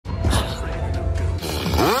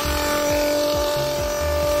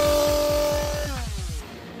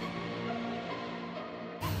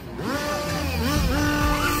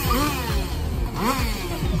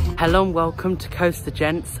Hello and welcome to Coaster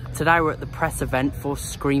Gents. Today we're at the press event for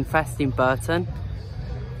Screamfest in Burton.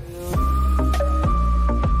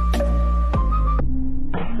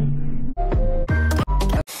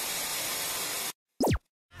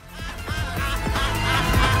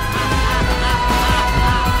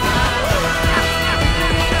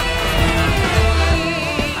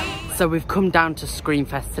 So we've come down to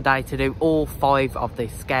Screamfest today to do all 5 of the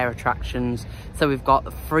scare attractions. So we've got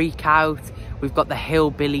the Freak Out, we've got the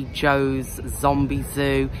Hillbilly Joe's Zombie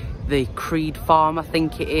Zoo, the Creed Farm I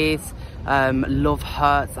think it is, Love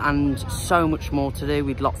Hurts, and so much more to do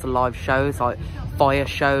with lots of live shows like fire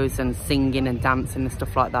shows and singing and dancing and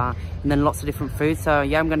stuff like that. And then lots of different food. So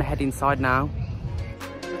yeah, I'm going to head inside now.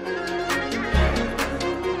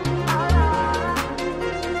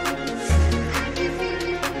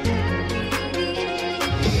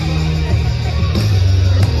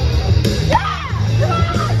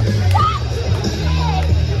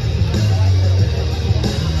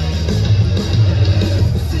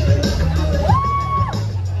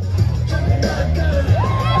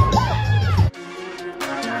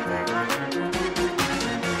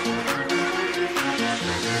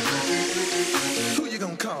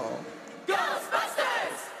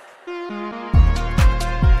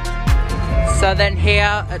 So then here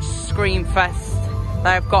at Screamfest,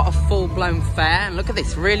 they've got a full-blown fair, and look at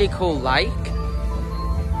this really cool lake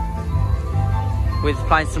with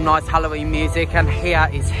playing some nice Halloween music. And here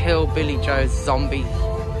is Hillbilly Joe's Zombie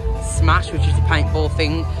Smash, which is a paintball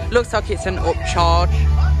thing. Looks like it's an upcharge,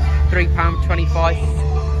 £3.25,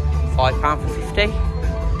 £5 for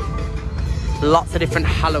 50. Lots of different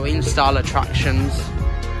Halloween style attractions.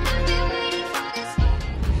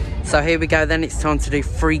 So here we go then, it's time to do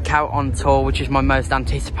Freak Out on Tour, which is my most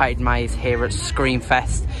anticipated maze here at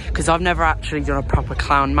Screamfest, because I've never actually done a proper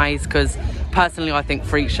clown maze, because personally I think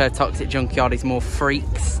Freak Show Toxic Junkyard is more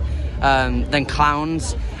freaks than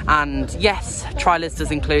clowns. And yes, Trailers does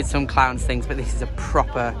include some clowns things, but this is a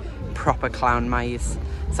proper clown maze,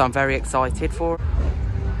 so I'm very excited for it.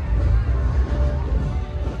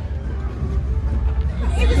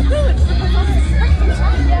 It was good.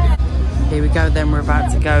 Here we go then, we're about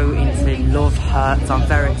to go into Love Hurts. I'm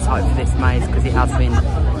very excited for this maze because it has been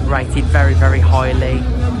rated very, very highly.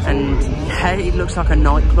 And yeah, it looks like a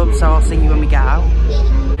nightclub, so I'll see you when we get out.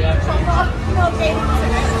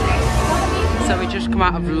 So we just come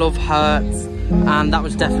out of Love Hurts, and that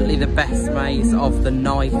was definitely the best maze of the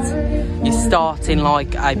night. You start in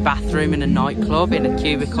like a bathroom in a nightclub in a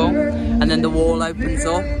cubicle, and then the wall opens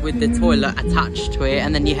up with the toilet attached to it,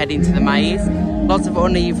 and then you head into the maze. Lots of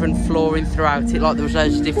uneven flooring throughout it, like there was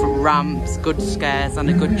loads of different ramps, good scares, and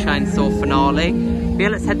a good chainsaw finale. But yeah,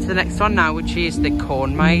 let's head to the next one now, which is the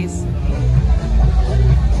corn maze.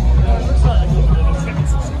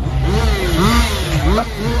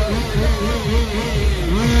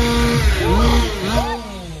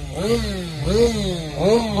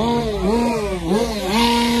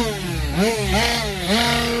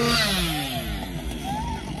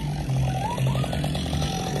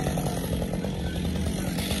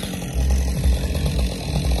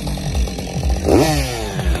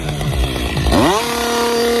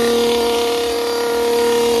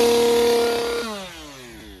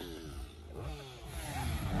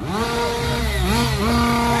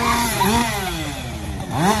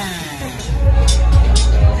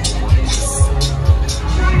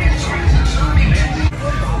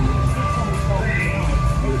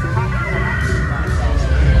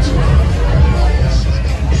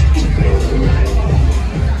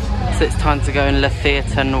 It's time to go in Le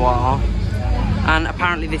Theatre Noir, and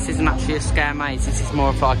apparently this isn't actually a scare maze, this is more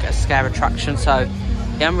of like a scare attraction, so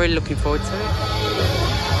yeah, I'm really looking forward to it.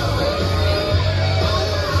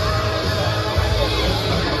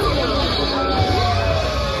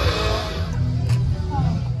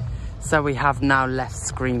 So we have now left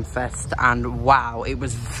Screamfest, and wow, it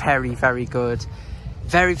was very, very good.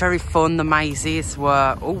 Very, very fun. The mazes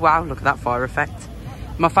were, oh wow, look at that fire effect.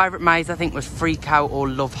 My favourite maze I think was Freak Out or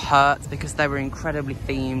Love Hurts, because they were incredibly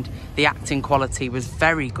themed. The acting quality was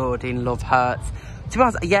very good in Love Hurts. To be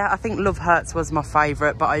honest, yeah, I think Love Hurts was my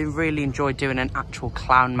favourite, but I really enjoyed doing an actual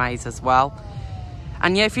clown maze as well.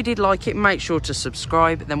 And yeah, if you did like it, make sure to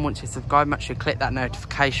subscribe. Then once you subscribe, make sure you click that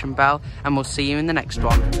notification bell, and we'll see you in the next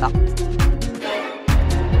one.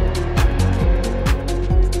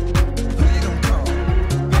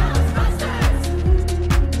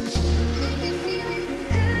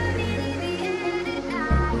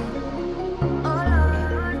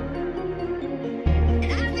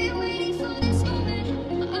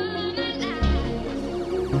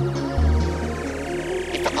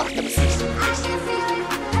 Artemis